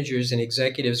managers and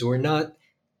executives were not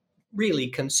really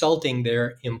consulting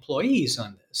their employees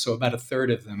on this. So about a third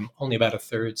of them, only about a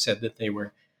third, said that they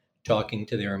were talking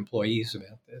to their employees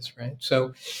about this, right?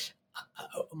 So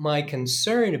my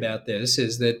concern about this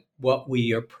is that what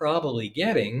we are probably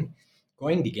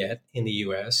going to get in the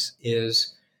US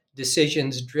is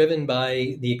decisions driven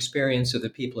by the experience of the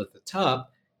people at the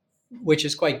top, which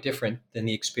is quite different than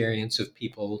the experience of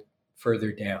people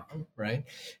further down, right?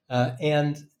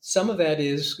 And some of that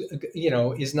is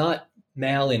not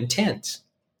malintent.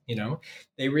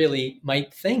 They really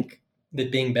might think that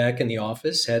being back in the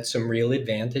office had some real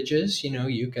advantages.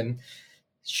 You can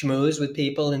schmooze with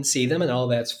people and see them, and all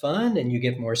that's fun, and you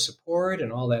get more support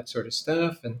and all that sort of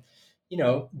stuff. And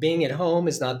being at home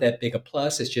is not that big a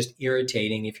plus. It's just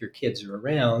irritating if your kids are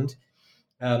around.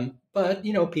 But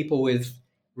people with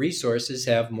resources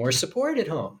have more support at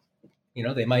home.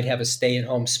 They might have a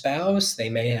stay-at-home spouse. They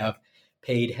may have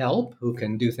paid help who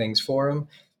can do things for them.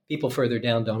 People further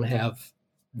down don't have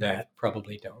that,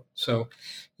 probably don't. So,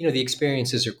 the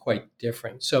experiences are quite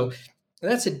different. So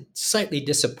that's a slightly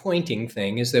disappointing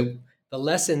thing, is that the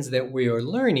lessons that we are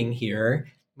learning here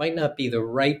might not be the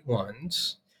right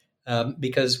ones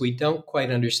because we don't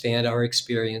quite understand our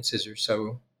experiences are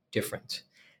so different.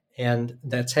 And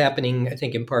that's happening, I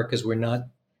think, in part because we're not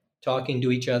talking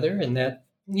to each other. And that,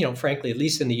 frankly, at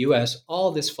least in the US,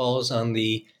 all this falls on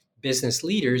the business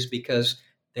leaders because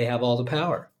they have all the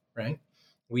power, right?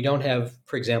 We don't have,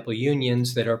 for example,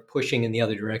 unions that are pushing in the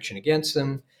other direction against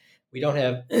them. We don't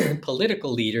have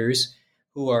political leaders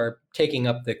who are taking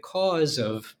up the cause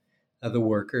of the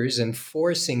workers and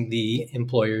forcing the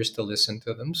employers to listen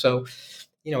to them. So,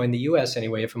 in the US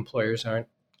anyway, if employers aren't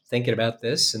thinking about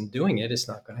this and doing it, it's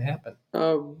not going to happen.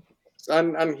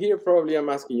 And here probably I'm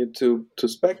asking you to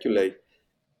speculate.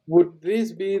 Would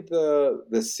this be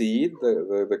the seed,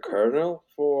 the kernel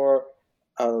for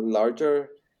a larger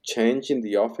change in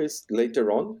the office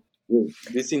later on?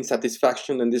 This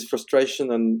insatisfaction and this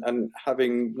frustration and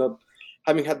having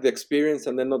had the experience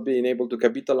and then not being able to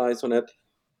capitalize on it,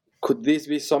 could this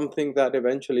be something that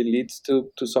eventually leads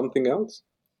to something else?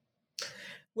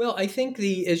 Well, I think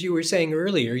as you were saying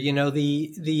earlier,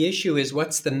 the issue is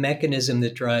what's the mechanism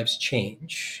that drives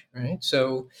change, right?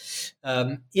 So,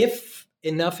 if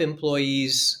enough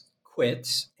employees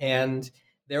quit, and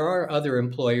there are other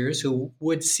employers who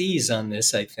would seize on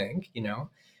this, I think, and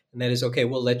that is okay.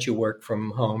 We'll let you work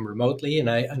from home remotely, and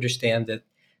I understand that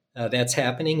that's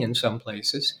happening in some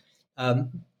places.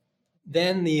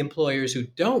 Then the employers who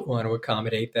don't want to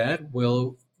accommodate that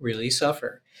will really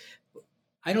suffer.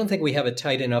 I don't think we have a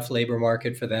tight enough labor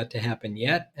market for that to happen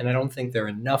yet. And I don't think there are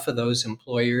enough of those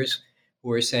employers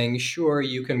who are saying, sure,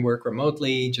 you can work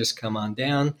remotely, just come on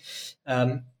down.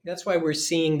 That's why we're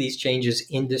seeing these changes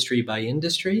industry by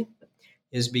industry,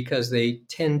 is because they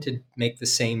tend to make the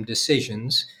same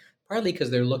decisions, partly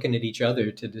because they're looking at each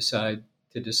other to decide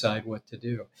what to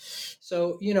do.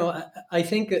 So, I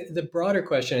think the broader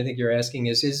question I think you're asking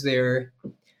is there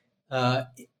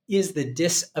is the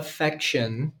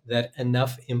disaffection that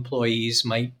enough employees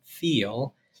might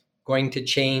feel going to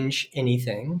change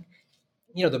anything?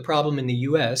 The problem in the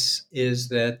US is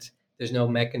that there's no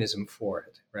mechanism for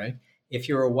it, right? If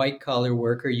you're a white collar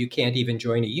worker, you can't even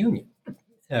join a union.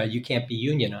 You can't be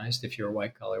unionized if you're a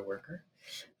white collar worker.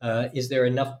 Is there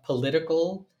enough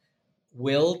political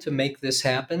will to make this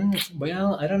happen?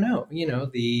 Well, I don't know.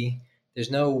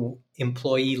 There's no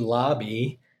employee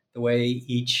lobby the way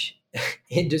each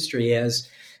industry has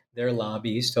their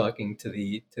lobbies talking to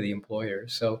the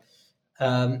employers. So,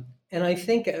 and I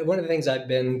think one of the things I've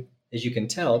been, as you can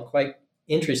tell, quite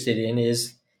interested in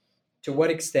is to what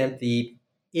extent the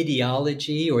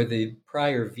ideology or the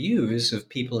prior views of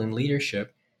people in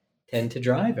leadership tend to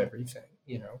drive everything.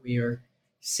 We are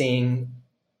seeing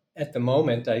at the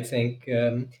moment, I think,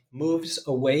 moves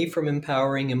away from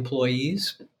empowering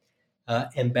employees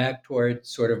and back toward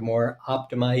sort of more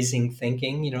optimizing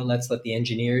thinking. Let's let the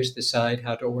engineers decide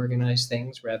how to organize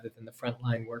things rather than the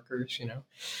frontline workers,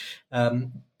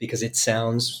 because it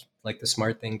sounds like the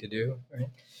smart thing to do, right?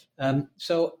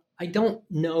 So I don't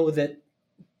know that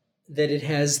it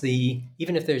has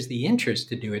even if there's the interest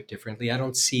to do it differently, I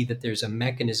don't see that there's a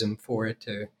mechanism for it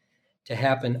to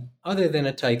happen other than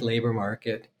a tight labor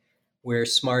market where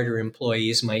smarter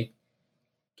employees might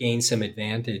gain some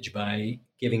advantage by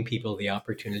giving people the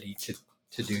opportunity to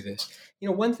do this.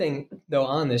 One thing, though,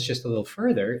 on this just a little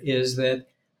further is that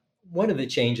one of the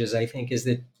changes, I think, is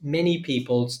that many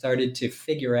people started to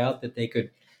figure out that they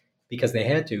could, because they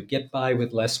had to, get by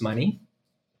with less money.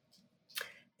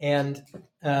 And,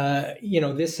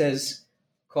 this has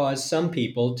caused some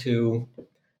people to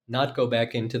not go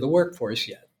back into the workforce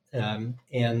yet.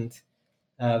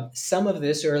 Some of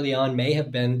this early on may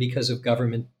have been because of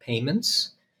government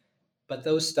payments, but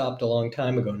those stopped a long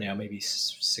time ago now, maybe 5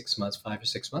 or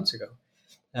 6 months ago.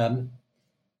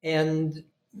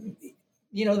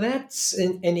 That's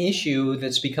an issue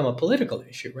that's become a political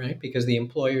issue, right? Because the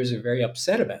employers are very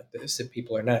upset about this, that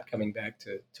people are not coming back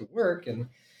to work and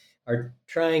are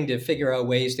trying to figure out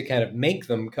ways to kind of make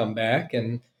them come back.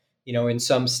 And, in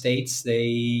some states,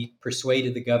 they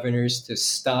persuaded the governors to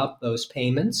stop those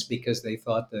payments because they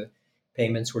thought the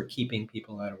payments were keeping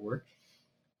people out of work.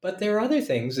 But there are other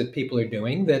things that people are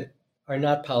doing that are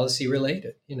not policy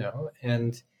related,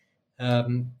 and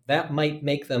that might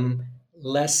make them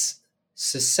less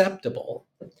susceptible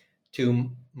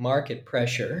to market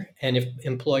pressure. And if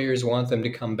employers want them to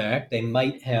come back, they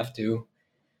might have to,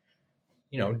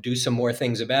 do some more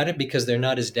things about it because they're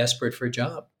not as desperate for a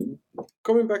job.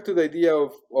 Coming back to the idea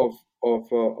of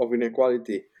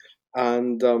inequality,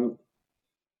 and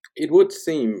it would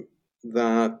seem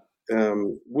that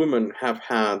women have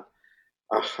had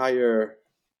a higher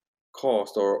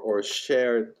cost or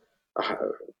shared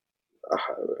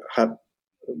had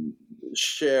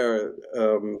shared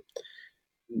a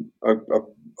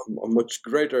much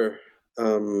greater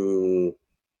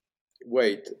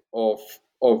weight of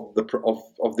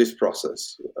this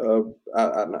process.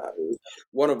 And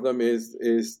one of them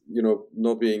is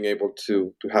not being able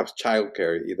to have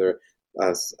childcare either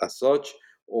as such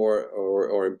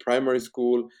or in primary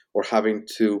school, or having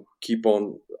to keep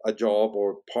on a job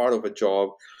or part of a job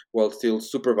while still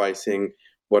supervising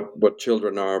what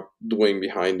children are doing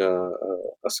behind a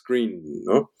screen.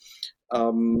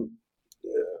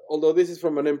 Although this is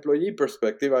from an employee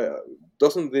perspective,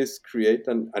 doesn't this create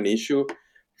an issue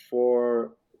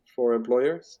for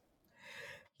employers?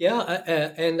 Yeah,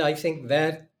 and I think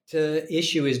that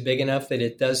issue is big enough that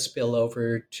it does spill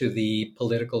over to the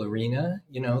political arena.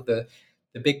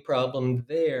 The big problem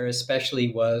there,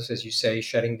 especially, was, as you say,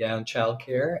 shutting down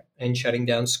childcare and shutting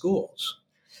down schools.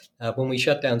 When we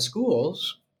shut down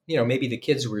schools, maybe the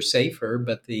kids were safer,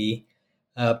 but the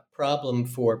problem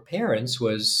for parents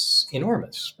was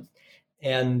enormous.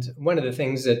 And one of the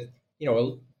things that,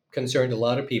 concerned a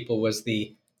lot of people was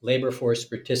the labor force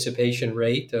participation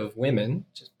rate of women,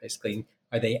 just basically,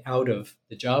 are they out of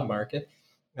the job market,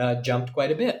 jumped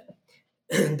quite a bit,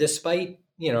 despite,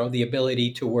 the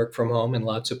ability to work from home in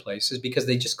lots of places, because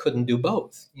they just couldn't do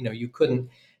both. You couldn't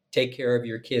take care of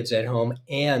your kids at home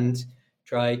and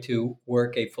try to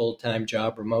work a full-time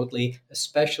job remotely,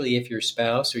 especially if your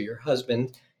spouse or your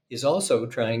husband is also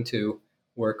trying to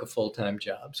work a full-time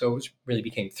job. So it really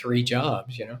became 3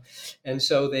 jobs, and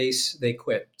so they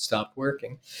quit, stopped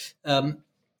working.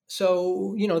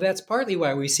 So, that's partly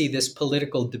why we see this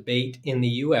political debate in the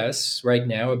U.S. right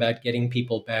now about getting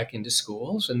people back into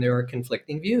schools, and there are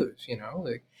conflicting views.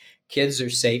 The kids are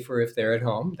safer if they're at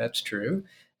home. That's true.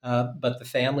 But the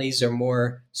families are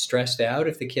more stressed out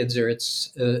if the kids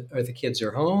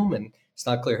are home, and it's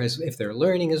not clear if they're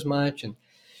learning as much. And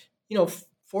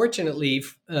fortunately,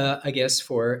 I guess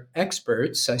for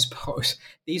experts, I suppose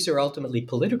these are ultimately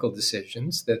political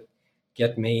decisions that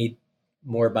get made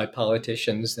more by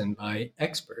politicians than by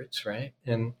experts, right?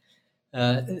 And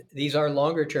these are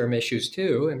longer term issues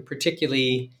too, and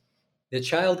particularly the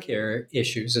childcare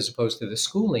issues as opposed to the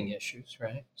schooling issues,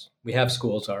 right? We have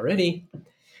schools already,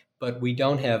 but we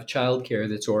don't have childcare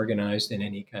that's organized in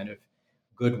any kind of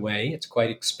good way. It's quite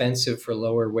expensive for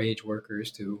lower wage workers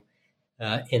to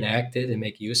enact it and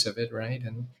make use of it, right?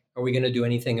 And are we going to do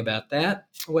anything about that?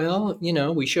 Well,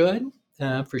 we should,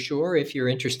 for sure, if you're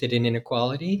interested in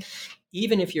inequality,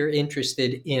 even if you're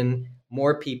interested in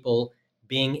more people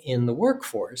being in the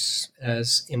workforce,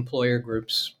 as employer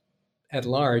groups at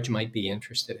large might be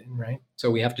interested in, right?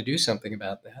 So we have to do something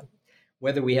about that.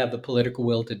 Whether we have the political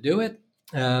will to do it,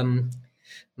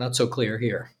 not so clear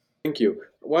here. Thank you.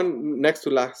 One next to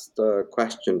last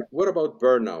question. What about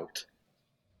burnout?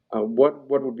 What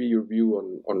would be your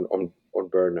view on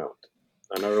burnout?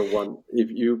 Another one,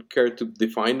 if you care to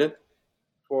define it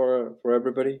for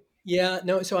everybody. Yeah,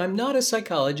 no, so I'm not a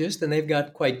psychologist, and they've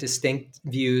got quite distinct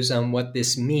views on what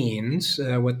this means,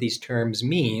 what these terms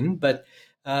mean. But,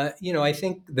 I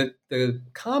think that the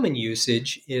common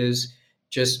usage is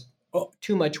just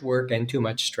too much work and too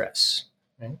much stress,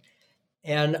 right?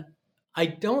 And I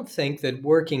don't think that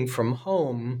working from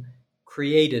home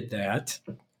created that.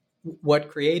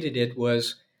 What created it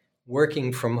was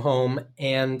working from home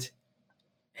and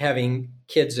having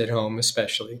kids at home,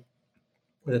 especially,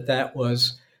 that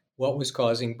was what was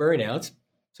causing burnout.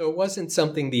 So it wasn't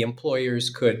something the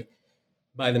employers could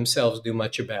by themselves do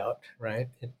much about, right?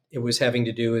 It was having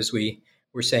to do, as we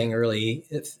were saying early,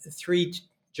 3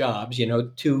 jobs,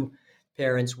 2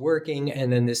 parents working,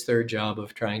 and then this third job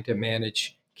of trying to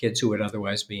manage kids who would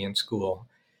otherwise be in school.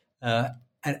 And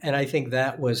I think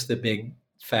that was the big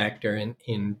factor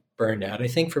in burnout. I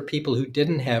think for people who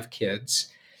didn't have kids,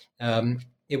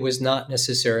 it was not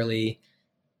necessarily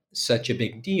such a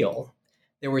big deal.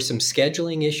 There were some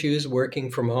scheduling issues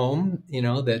working from home,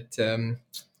 that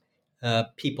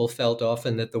people felt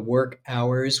often that the work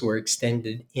hours were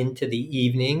extended into the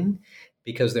evening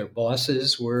because their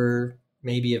bosses were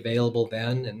maybe available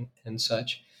then and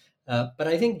such. But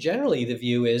I think generally the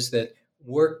view is that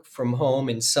work from home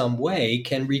in some way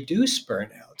can reduce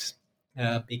burnout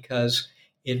because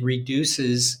it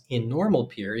reduces in normal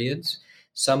periods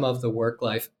some of the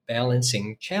work-life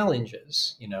balancing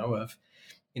challenges,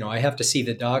 I have to see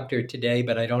the doctor today,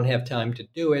 but I don't have time to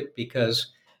do it because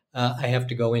I have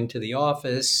to go into the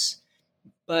office.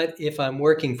 But if I'm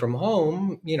working from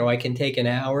home, I can take an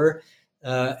hour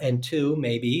and 2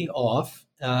 maybe off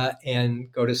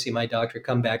and go to see my doctor,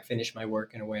 come back, finish my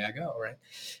work, and away I go, right?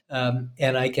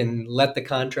 And I can let the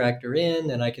contractor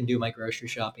in, and I can do my grocery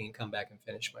shopping and come back and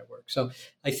finish my work. So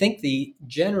I think the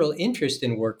general interest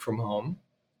in work from home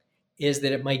is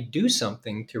that it might do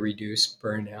something to reduce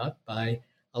burnout by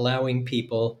allowing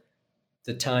people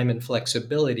the time and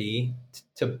flexibility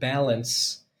to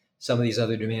balance some of these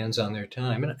other demands on their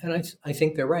time. And I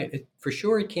think they're right. For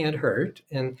sure, it can't hurt.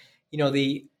 And,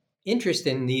 the interest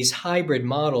in these hybrid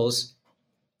models,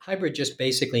 hybrid just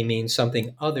basically means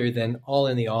something other than all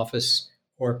in the office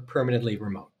or permanently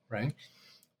remote, right?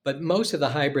 But most of the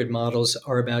hybrid models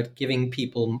are about giving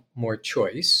people more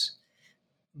choice.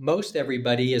 Most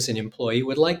everybody as an employee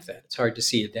would like that. It's hard to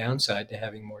see a downside to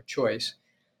having more choice.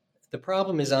 The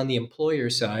problem is on the employer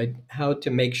side, how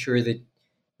to make sure that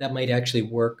that might actually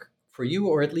work for you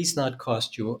or at least not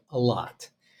cost you a lot.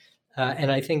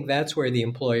 And I think that's where the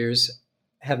employers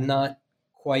have not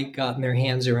quite gotten their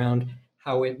hands around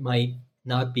how it might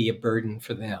not be a burden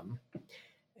for them.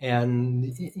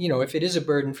 And, if it is a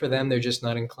burden for them, they're just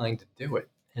not inclined to do it.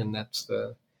 And that's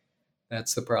the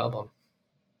problem.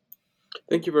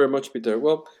 Thank you very much, Peter.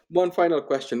 Well, one final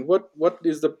question. What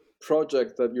is the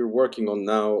project that you're working on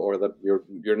now, or that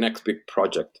your next big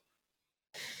project?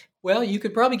 Well, you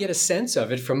could probably get a sense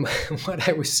of it from what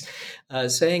I was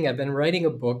saying. I've been writing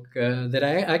a book that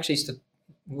I actually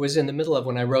was in the middle of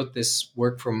when I wrote this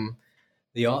work from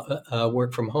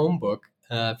home book,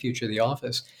 Future of the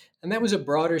Office. And that was a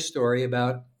broader story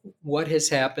about what has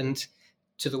happened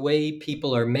to the way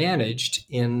people are managed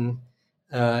in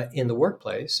the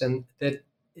workplace. And that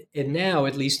now,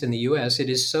 at least in the US, it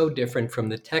is so different from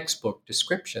the textbook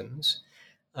descriptions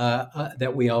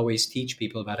that we always teach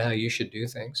people about how you should do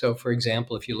things. So, for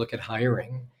example, if you look at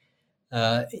hiring,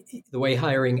 the way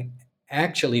hiring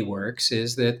actually works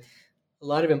is that a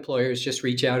lot of employers just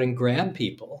reach out and grab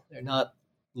people. They're not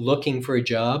looking for a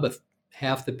job.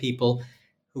 Half the people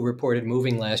who reported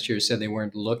moving last year said they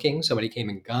weren't looking. Somebody came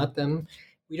and got them.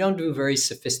 We don't do very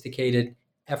sophisticated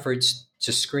efforts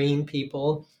to screen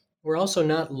people. We're also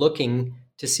not looking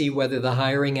to see whether the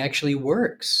hiring actually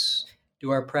works.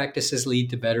 Do our practices lead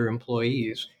to better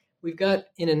employees? We've got,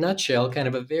 in a nutshell, kind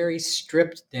of a very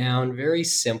stripped down, very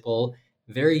simple,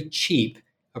 very cheap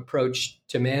approach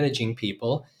to managing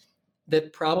people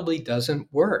that probably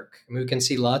doesn't work. I mean, we can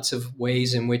see lots of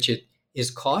ways in which it is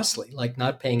costly, like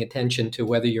not paying attention to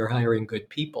whether you're hiring good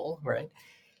people, right?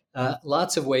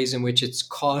 Lots of ways in which it's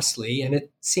costly, and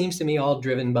it seems to me all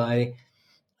driven by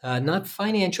not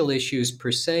financial issues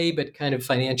per se, but kind of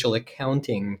financial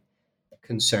accounting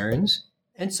concerns.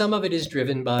 And some of it is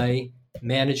driven by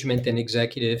management and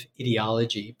executive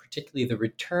ideology, particularly the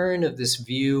return of this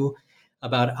view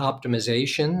about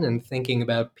optimization and thinking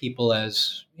about people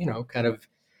as, kind of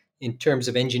in terms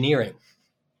of engineering.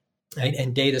 Right?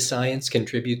 And data science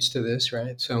contributes to this,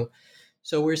 right? So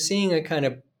we're seeing a kind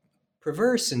of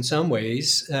perverse, in some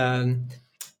ways,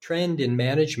 trend in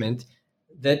management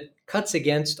that cuts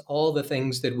against all the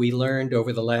things that we learned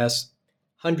over the last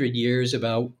 100 years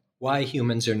about why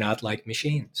humans are not like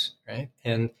machines, right?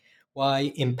 And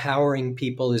why empowering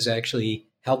people is actually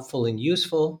helpful and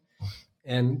useful,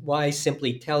 and why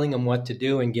simply telling them what to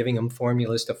do and giving them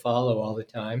formulas to follow all the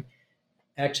time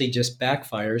actually just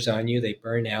backfires on you. They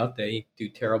burn out, they do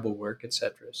terrible work,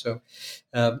 etc. So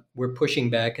we're pushing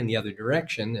back in the other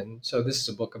direction. And so this is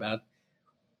a book about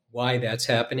why that's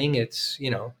happening. It's,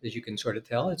 as you can sort of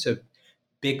tell, it's a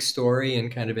big story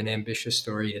and kind of an ambitious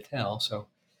story to tell. So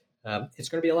it's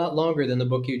going to be a lot longer than the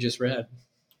book you just read.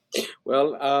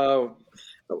 Well, I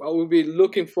will be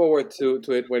looking forward to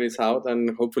it when it's out,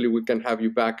 and hopefully we can have you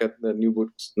back at the New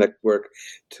Books Network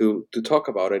to talk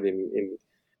about it in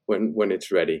when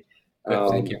it's ready.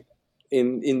 Thank you.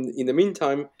 In the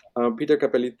meantime, Peter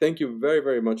Cappelli, thank you very,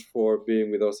 very much for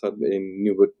being with us in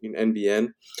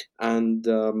NBN, and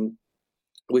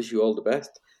wish you all the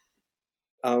best.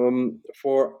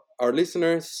 For our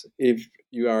listeners, if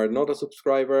you are not a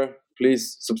subscriber,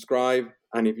 please subscribe.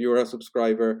 And if you're a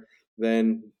subscriber,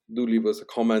 then do leave us a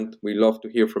comment. We love to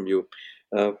hear from you.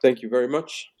 Thank you very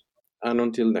much. And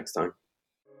until next time.